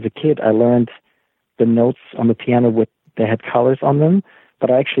when I was a kid, I learned the notes on the piano they had colors on them.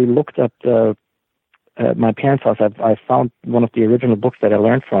 But I actually looked up my parents' house. I found one of the original books that I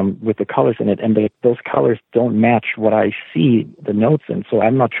learned from with the colors in it, and those colors don't match what I see the notes in. So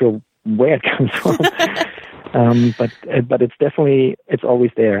I'm not sure where it comes from. But it's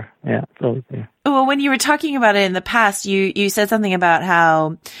always there. Yeah, it's always there. Well, when you were talking about it in the past, you said something about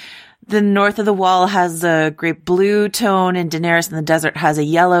how the north of the wall has a great blue tone and Daenerys in the desert has a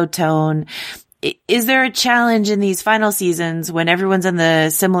yellow tone. Is there a challenge in these final seasons when everyone's in the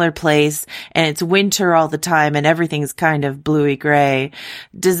similar place and it's winter all the time and everything's kind of bluey gray?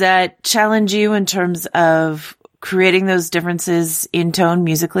 Does that challenge you in terms of creating those differences in tone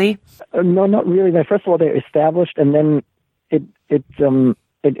musically? No, not really. First of all, they're established, and then it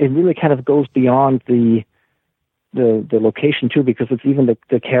really kind of goes beyond the the location too, because it's even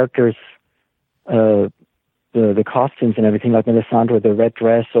the characters, the costumes and everything, like Melisandre, the red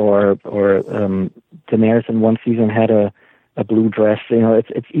dress, or Daenerys in one season had a blue dress.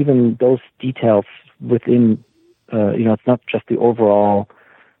 It's even those details within. It's not just the overall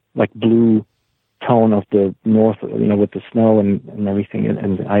like blue tone of the north, with the snow and everything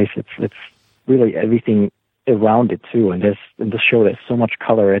and the ice. It's really everything around it too. And in the show, there's so much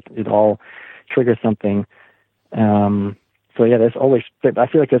color. It all triggers something. So yeah, I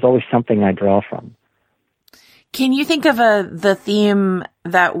feel like there's always something I draw from. Can you think of the theme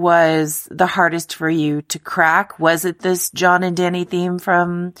that was the hardest for you to crack? Was it this Jon and Dany theme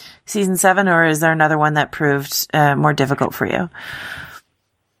from season 7, or is there another one that proved more difficult for you?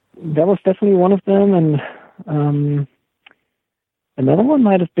 That was definitely one of them, and another one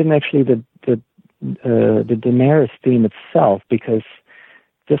might have been actually the Daenerys theme itself, because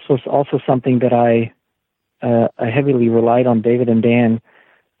this was also something that I heavily relied on David and Dan.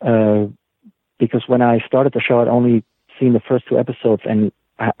 Because when I started the show, I'd only seen the first 2 episodes, and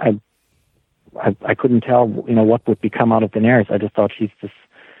I couldn't tell, what would become out of Daenerys. I just thought she's this,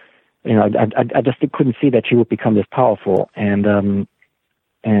 I just couldn't see that she would become this powerful.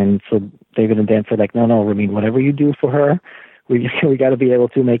 And so David and Dan said, like, no, Ramin, whatever you do for her, we got to be able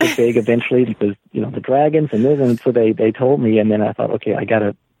to make it big eventually, because the dragons and this. And so they told me, and then I thought, okay, I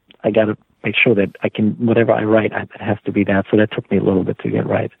gotta make sure that I can, whatever I write, it has to be that. So that took me a little bit to get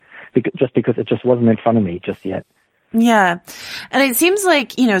right. Because it just wasn't in front of me just yet. Yeah. And it seems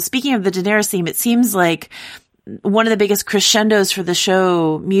like, speaking of the Daenerys theme, it seems like one of the biggest crescendos for the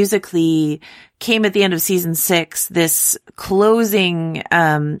show musically came at the end of season 6, this closing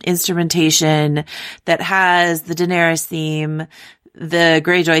instrumentation that has the Daenerys theme, the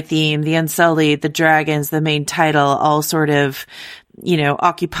Greyjoy theme, the Unsullied, the dragons, the main title, all sort of,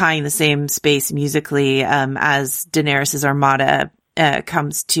 occupying the same space musically as Daenerys' armada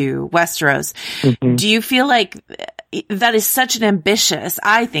comes to Westeros. Mm-hmm. Do you feel like that is such an ambitious,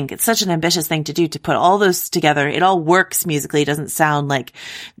 I think it's such an ambitious thing to do, to put all those together? It all works musically. It doesn't sound like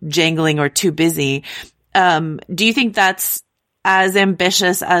jangling or too busy. Do you think that's as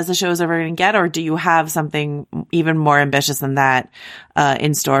ambitious as the show is ever going to get, or do you have something even more ambitious than that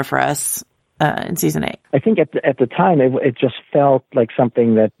in store for us in season 8? I think at the time it just felt like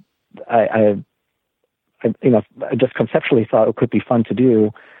something that I just conceptually thought it could be fun to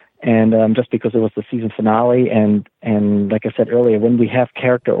do, and just because it was the season finale, and like I said earlier, when we have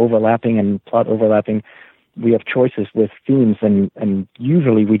character overlapping and plot overlapping, we have choices with themes, and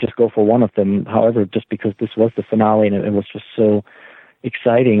usually we just go for one of them. However, just because this was the finale and it was just so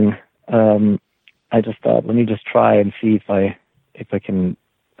exciting, I just thought, let me just try and see if I can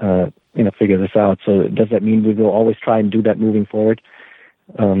figure this out. So does that mean we will always try and do that moving forward?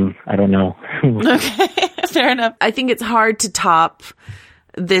 I don't know. Okay, fair enough. I think it's hard to top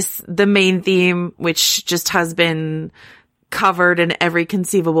the main theme, which just has been covered in every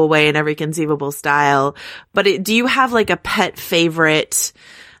conceivable way, in every conceivable style. But do you have like a pet favorite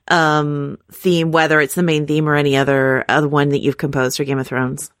theme, whether it's the main theme or any other one that you've composed for Game of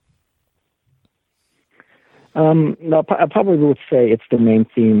Thrones? No, I probably would say it's the main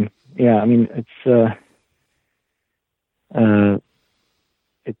theme. Yeah, I mean, it's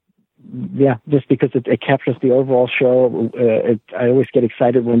just because it captures the overall show. I always get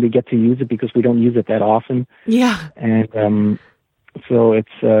excited when we get to use it, because we don't use it that often. Yeah. And so it's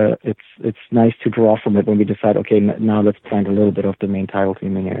nice to draw from it when we decide, okay, now let's plant a little bit of the main title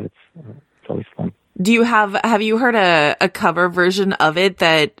theme in here. It's always fun. Do you have you heard a cover version of it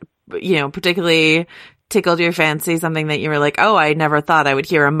that, particularly tickled your fancy, something that you were like, oh, I never thought I would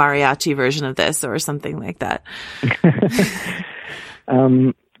hear a mariachi version of this, or something like that?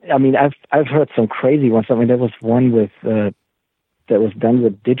 I mean, I've heard some crazy ones. I mean, there was one with that was done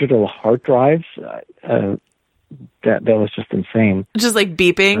with digital hard drives. That was just insane. Just like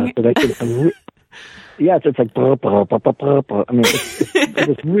beeping. Yeah, it's like blah, blah, blah, blah, blah, blah. I mean, it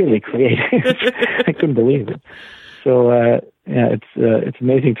was really creative. I couldn't believe it. So it's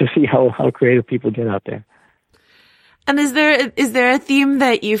amazing to see how creative people get out there. And is there a theme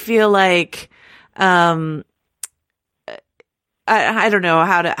that you feel like? I don't know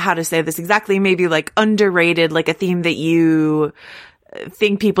how to say this exactly. Maybe like underrated, like a theme that you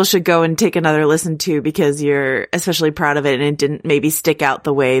think people should go and take another listen to because you're especially proud of it and it didn't maybe stick out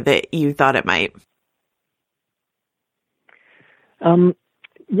the way that you thought it might.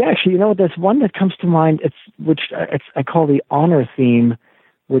 Yeah, actually, there's one that comes to mind. I call the honor theme,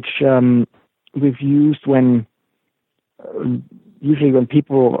 which we've used when usually when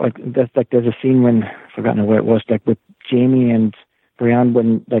people there's a scene when I've forgotten where it was, like with Jaime and Brienne,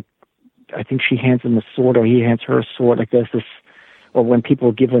 when like I think she hands him a sword or he hands her a sword. Like there's this, or when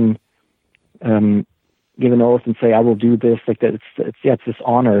people give an oath and say, I will do this, like that, it's this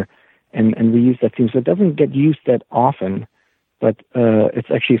honor, and we use that theme. So it doesn't get used that often, but it's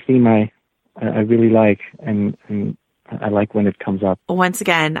actually a theme I really like, and I like when it comes up. Once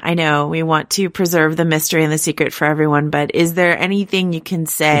again, I know we want to preserve the mystery and the secret for everyone, but is there anything you can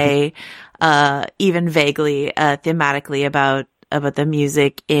say, even vaguely, thematically about the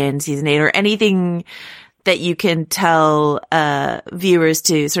music in season 8, or anything that you can tell viewers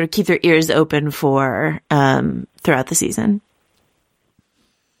to sort of keep their ears open for throughout the season?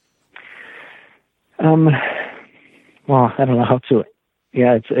 Well, I don't know how to.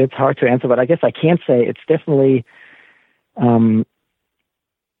 Yeah, it's hard to answer, but I guess I can say it's definitely.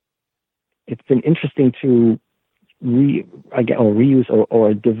 It's been interesting to reuse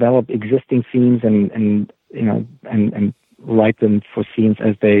or develop existing scenes and write them for scenes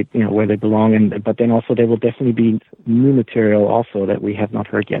as they, where they belong. But then also there will definitely be new material also that we have not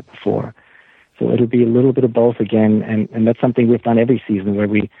heard yet before. So it'll be a little bit of both again. And that's something we've done every season, where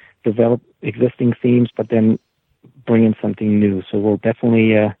we develop existing themes, but then bring in something new. So we'll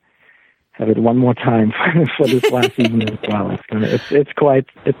definitely, have it one more time for this last season as well. It's quite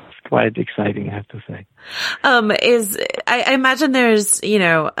exciting, I have to say. I imagine there's,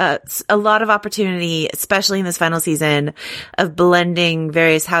 a lot of opportunity, especially in this final season, of blending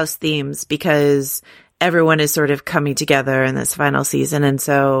various house themes, because everyone is sort of coming together in this final season. And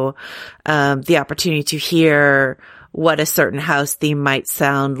so, the opportunity to hear what a certain house theme might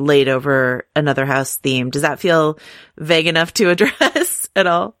sound laid over another house theme. Does that feel vague enough to address at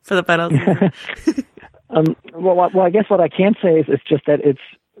all for the final season? Well, I guess what I can say is it's just that it's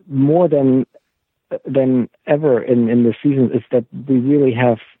more than ever in this season is that we really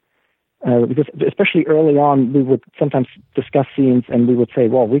have, because especially early on, we would sometimes discuss scenes and we would say,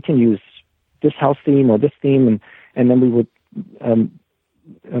 well, we can use this house theme or this theme, and then we would,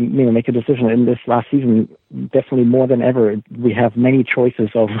 make a decision. In this last season, definitely more than ever, we have many choices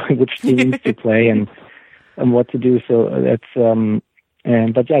of which themes to play and what to do. So that's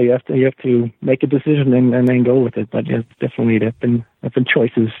but yeah, you have to make a decision and then go with it. But yes, definitely there've been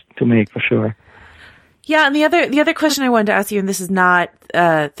choices to make for sure. Yeah, and the other question I wanted to ask you, and this is not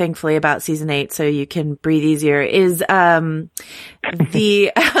thankfully about season 8, so you can breathe easier, is I've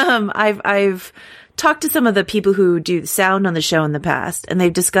talked to some of the people who do sound on the show in the past, and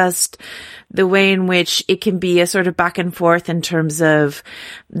they've discussed the way in which it can be a sort of back and forth in terms of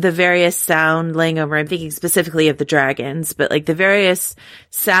the various sound laying over. I'm thinking specifically of the dragons, but like the various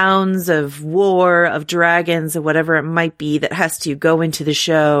sounds of war, of dragons, of whatever it might be that has to go into the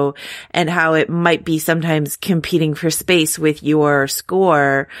show, and how it might be sometimes competing for space with your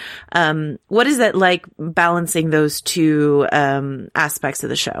score. What is that like, balancing those two aspects of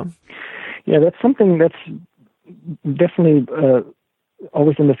the show? Yeah, that's something that's definitely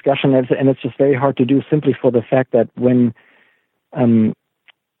always in discussion, and it's just very hard to do simply for the fact that when we're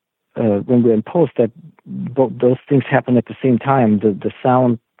in post, that those things happen at the same time. The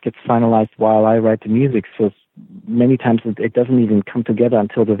sound gets finalized while I write the music, so many times it doesn't even come together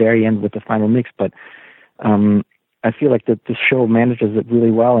until the very end with the final mix. But I feel like that this show manages it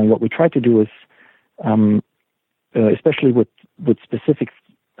really well, and what we try to do is, especially with specific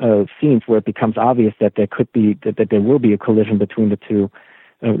scenes where it becomes obvious that there could be that there will be a collision between the two.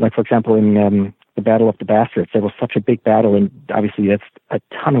 Like for example, in the Battle of the Bastards, there was such a big battle, and obviously that's a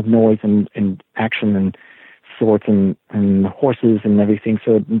ton of noise and action and swords and horses and everything.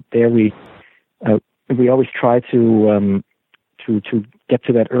 So there we always try to get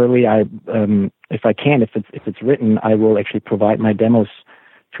to that early. If I can, if it's written, I will actually provide my demos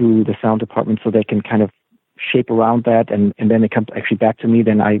to the sound department so they can kind of shape around that, and then it comes actually back to me.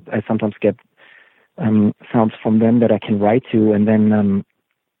 Then I sometimes get sounds from them that I can write to, and then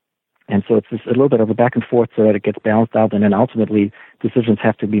and so it's just a little bit of a back and forth so that it gets balanced out, and then ultimately decisions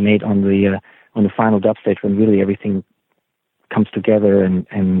have to be made on the final dub stage when really everything comes together, and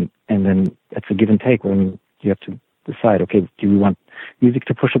then it's a give and take when you have to decide, okay, do we want music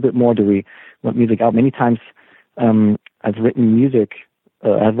to push a bit more? Do we want music out? Many times I've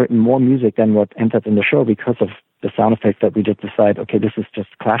written more music than what ends up in the show because of the sound effects that we just decide, okay, this is just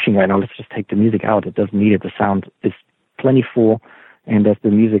clashing right now, let's just take the music out. It doesn't need it. The sound is plenty full, and there's the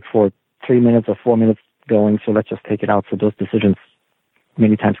music for 3 minutes or 4 minutes going, so let's just take it out. So those decisions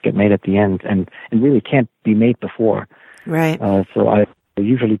many times get made at the end and really can't be made before. Right. So I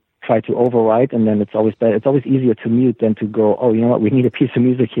usually try to overwrite, and then it's always better. It's always easier to mute than to go, oh, you know what, we need a piece of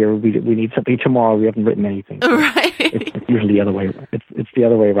music here. We need something tomorrow. We haven't written anything. So right. It's usually the other way. It's the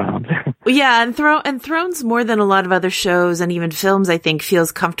other way around. Yeah, and Thrones, more than a lot of other shows and even films, I think,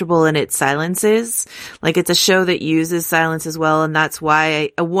 feels comfortable in its silences. Like, it's a show that uses silence as well, and that's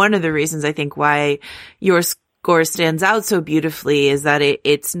why one of the reasons I think why your score stands out so beautifully is that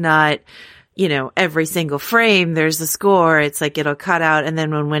it's not, you know, every single frame there's a score. It's like it'll cut out, and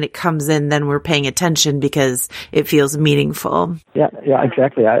then when it comes in, then we're paying attention because it feels meaningful. Yeah,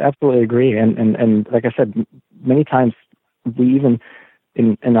 exactly. I absolutely agree. And like I said, many times we even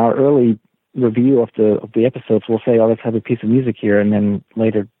in our early review of the episodes, we'll say, "Oh, let's have a piece of music here," and then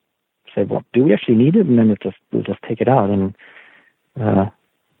later say, "Well, do we actually need it?" And then we'll just take it out. And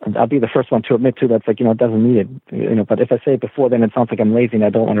I'll be the first one to admit to that. It's like, you know, it doesn't need it. You know, but if I say it before, then it sounds like I'm lazy and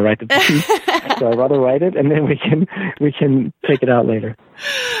I don't want to write the piece. So I'd rather write it, and then we can take it out later.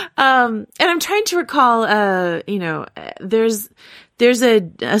 And I'm trying to recall, you know, there's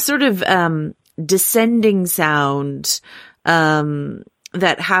a sort of descending sound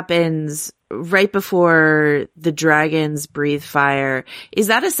that happens right before the dragons breathe fire. Is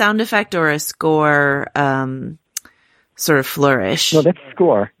that a sound effect or a score sort of flourish? No, that's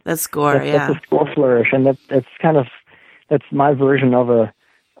score. That's score. That's a score flourish, and that's my version of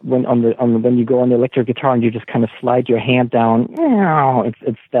when you go on the electric guitar and you just kind of slide your hand down.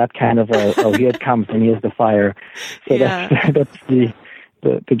 It's that kind of here it comes and here's the fire. So that's the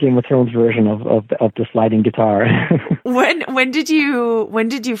Game of Thrones version of the sliding guitar. When did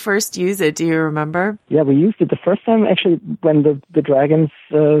you first use it? Do you remember? Yeah, we used it the first time actually when the dragons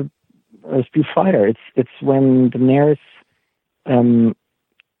spew fire. It's when Daenerys kind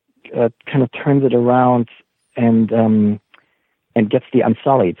of turns it around and gets the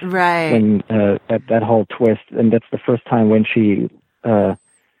Unsullied. Right. When that whole twist, and that's the first time when she says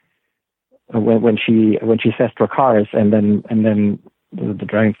Dracarys, and then the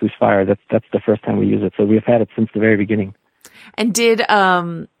dragon spews fire. That's the first time we use it. So we've had it since the very beginning. And did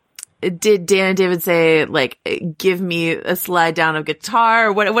Dan and David say, like, give me a slide down of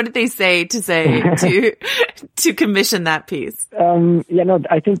guitar? What did they say to commission that piece?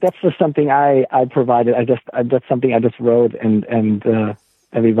 I think that's just something I provided. That's something I just wrote, and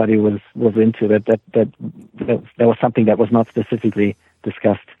everybody was into that. That was something that was not specifically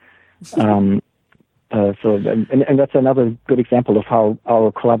discussed. So that's another good example of how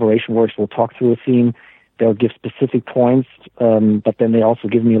our collaboration works. We'll talk through a scene. They'll give specific points, but then they also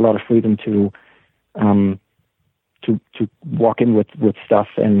give me a lot of freedom to walk in with stuff,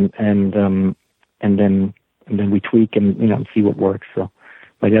 and then we tweak and see what works. So,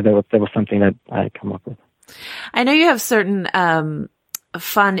 but yeah, that was something that I come up with. I know you have certain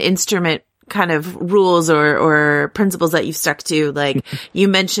fun instrument kind of rules or principles that you've stuck to. Like you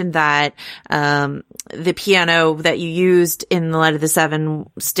mentioned that the piano that you used in The Light of the Seven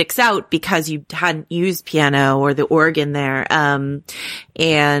sticks out because you hadn't used piano or the organ there.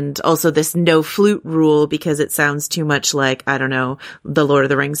 And also this no flute rule because it sounds too much like, I don't know, the Lord of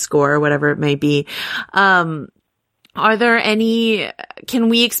the Rings score or whatever it may be. Can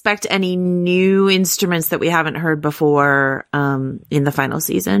we expect any new instruments that we haven't heard before in the final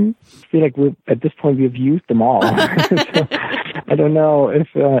season? I feel like at this point we've used them all. So I don't know if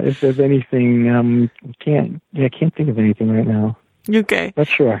there's anything. I can't think of anything right now. Okay. Not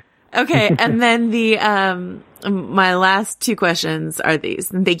sure. Okay, and then my last two questions are these,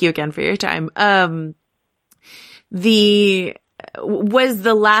 and thank you again for your time. Was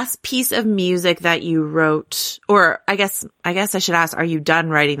the last piece of music that you wrote, or I guess I should ask, are you done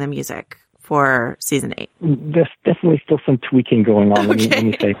writing the music for season 8? There's definitely still some tweaking going on. Okay. Let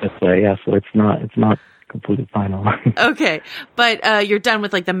me say it this way. Yeah, so it's not completely final. Okay, but you're done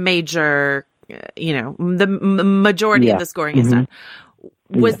with like the major, the majority of the scoring is done.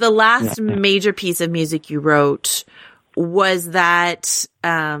 Was the last major piece of music you wrote, was that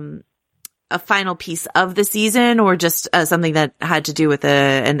a final piece of the season, or just something that had to do with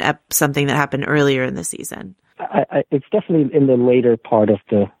something that happened earlier in the season? It's definitely in the later part of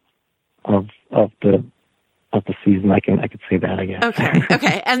the season. I could say that, I guess.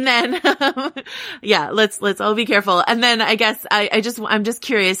 Okay. And then, let's all be careful. And then I guess I'm just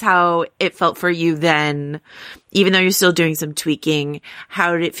curious how it felt for you then, even though you're still doing some tweaking.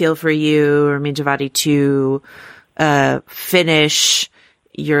 How did it feel for you, Ramin Djawadi, to finish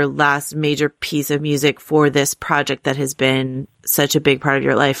your last major piece of music for this project that has been such a big part of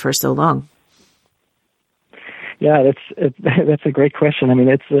your life for so long? Yeah, that's a great question. I mean,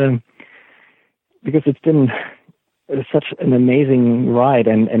 it's because it's been such an amazing ride,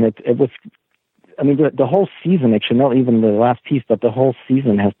 and it I mean, the whole season, actually, not even the last piece, but the whole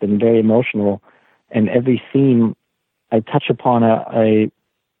season has been very emotional. And every theme I touch upon, I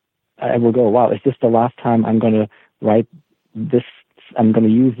will go, wow, is this the last time I'm going to write this? I'm going to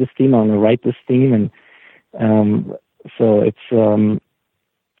use this theme. I'm going to write this theme. And so it's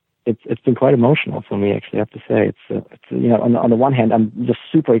been quite emotional for me, actually, I have to say. It's you know, on the one hand, I'm just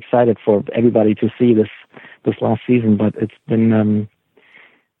super excited for everybody to see this last season, but it's been,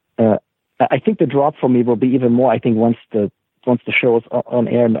 I think the drop for me will be even more, I think, once the show is on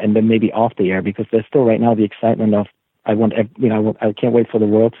air and then maybe off the air, because there's still right now the excitement of, I can't wait for the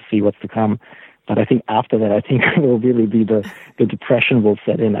world to see what's to come. But I think after that, I think it will really be the depression will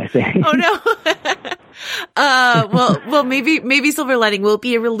set in, I think. Oh, no. Well, maybe Silver Lining will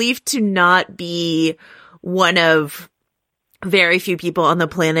be a relief to not be one of very few people on the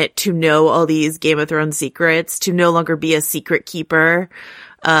planet to know all these Game of Thrones secrets, to no longer be a secret keeper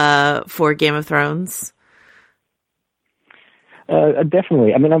for Game of Thrones.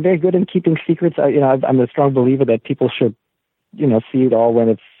 Definitely. I mean, I'm very good in keeping secrets. I'm a strong believer that people should, see it all when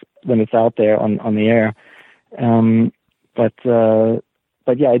it's out there on the air.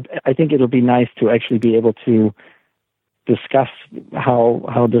 But yeah, I think it'll be nice to actually be able to discuss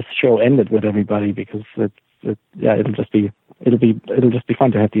how this show ended with everybody, because it'll just be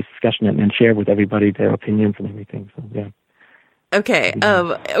fun to have these discussions and share with everybody their opinions and everything. So yeah. Okay.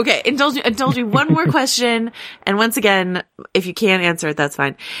 Okay. Indulge me one more question. And once again, if you can't answer it, that's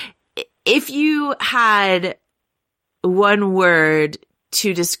fine. If you had one word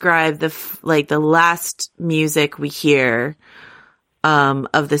to describe the last music we hear,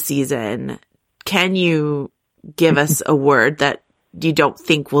 of the season, can you give us a word that you don't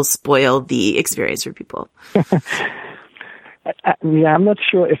think will spoil the experience for people? I'm not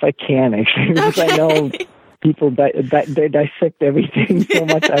sure if I can, actually, because I know people they dissect everything so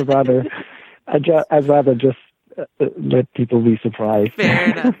much. I'd rather just let people be surprised.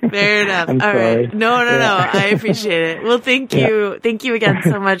 Fair enough. All sorry. Right. No. I appreciate it. Well, thank you. Thank you again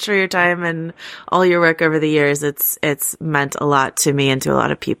so much for your time and all your work over the years. It's meant a lot to me and to a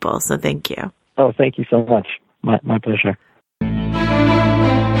lot of people. So thank you. Oh, thank you so much. My pleasure.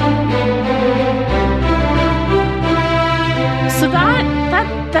 So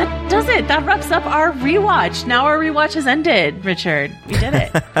that does it. That wraps up our rewatch. Now our rewatch has ended, Richard. We did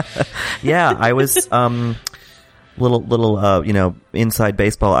it. Yeah, I was little inside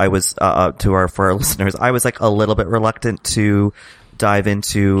baseball. I was for our listeners, I was like a little bit reluctant to dive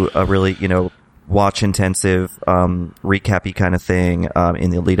into a really watch intensive recappy kind of thing in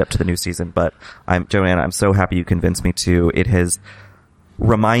the lead up to the new season. But Joanna, I'm so happy you convinced me to. It has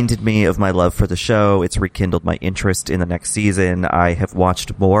reminded me of my love for the show. It's rekindled my interest in the next season. I have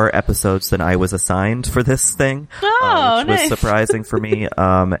watched more episodes than I was assigned for this thing, which was surprising for me,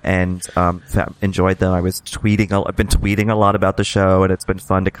 and enjoyed them. I've been tweeting a lot about the show, and it's been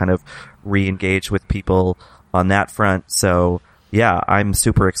fun to kind of re-engage with people on that front. So yeah, I'm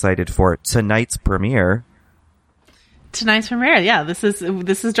super excited for tonight's premiere. Yeah, this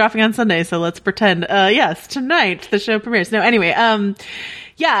is dropping on Sunday, so let's pretend. Yes, tonight the show premieres. No, anyway,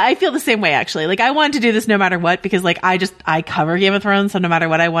 yeah, I feel the same way, actually. Like, I wanted to do this no matter what, because I cover Game of Thrones, so no matter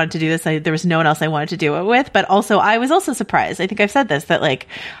what I wanted to do this, there was no one else I wanted to do it with. But also, I was also surprised. I think I've said this, that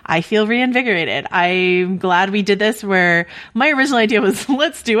I feel reinvigorated. I'm glad we did this, where my original idea was,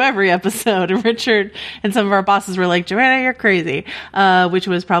 let's do every episode. And Richard and some of our bosses were like, Joanna, you're crazy, which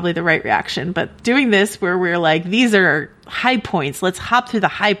was probably the right reaction. But doing this, where we're like, these are high points. Let's hop through the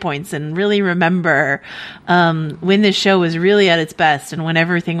high points and really remember when this show was really at its best and when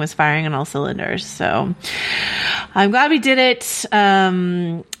everything was firing on all cylinders. So I'm glad we did it.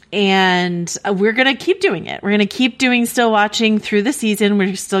 And we're going to keep doing it. We're going to keep doing Still Watching through the season.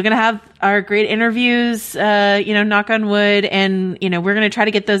 We're still going to have our great interviews, knock on wood. And, we're going to try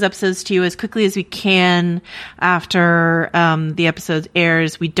to get those episodes to you as quickly as we can after the episode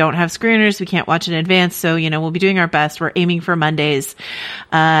airs. We don't have screeners. We can't watch in advance. So, we'll be doing our best. We're aiming for Mondays.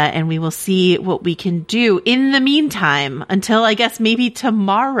 And we will see what we can do in the meantime until, I guess, maybe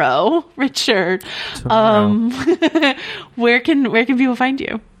tomorrow, Richard. Where can people find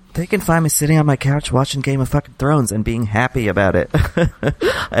you? They can find me sitting on my couch watching Game of fucking Thrones and being happy about it.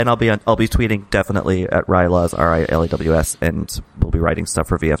 And I'll be tweeting definitely at Rylaws, RILAWS, and we'll be writing stuff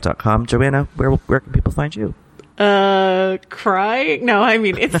for VF.com. Joanna, where can people find you? Crying? No, I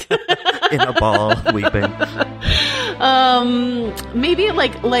mean, it's in a ball, weeping. Maybe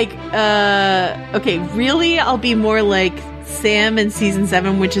okay, really, I'll be more like Sam in season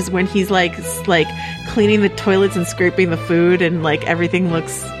 7, which is when he's like cleaning the toilets and scraping the food, and like everything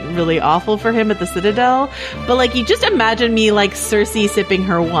looks really awful for him at the Citadel. But like, you just imagine me like Cersei sipping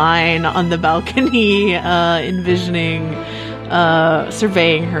her wine on the balcony, envisioning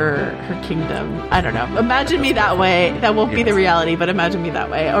surveying her kingdom. I don't know. Imagine me that way. That won't be the reality, but imagine me that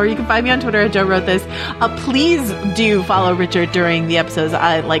way. Or you can find me on Twitter at Joe Wrote This. Please do follow Richard during the episodes.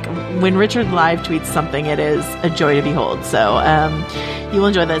 I like when Richard live tweets something, it is a joy to behold. So you will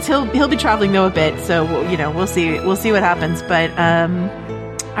enjoy this. He'll be traveling though a bit, so we'll see what happens. But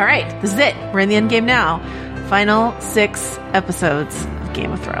all right, this is it. We're in the end game now. Final 6 episodes of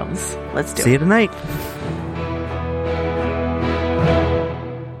Game of Thrones. Let's do it. See you tonight.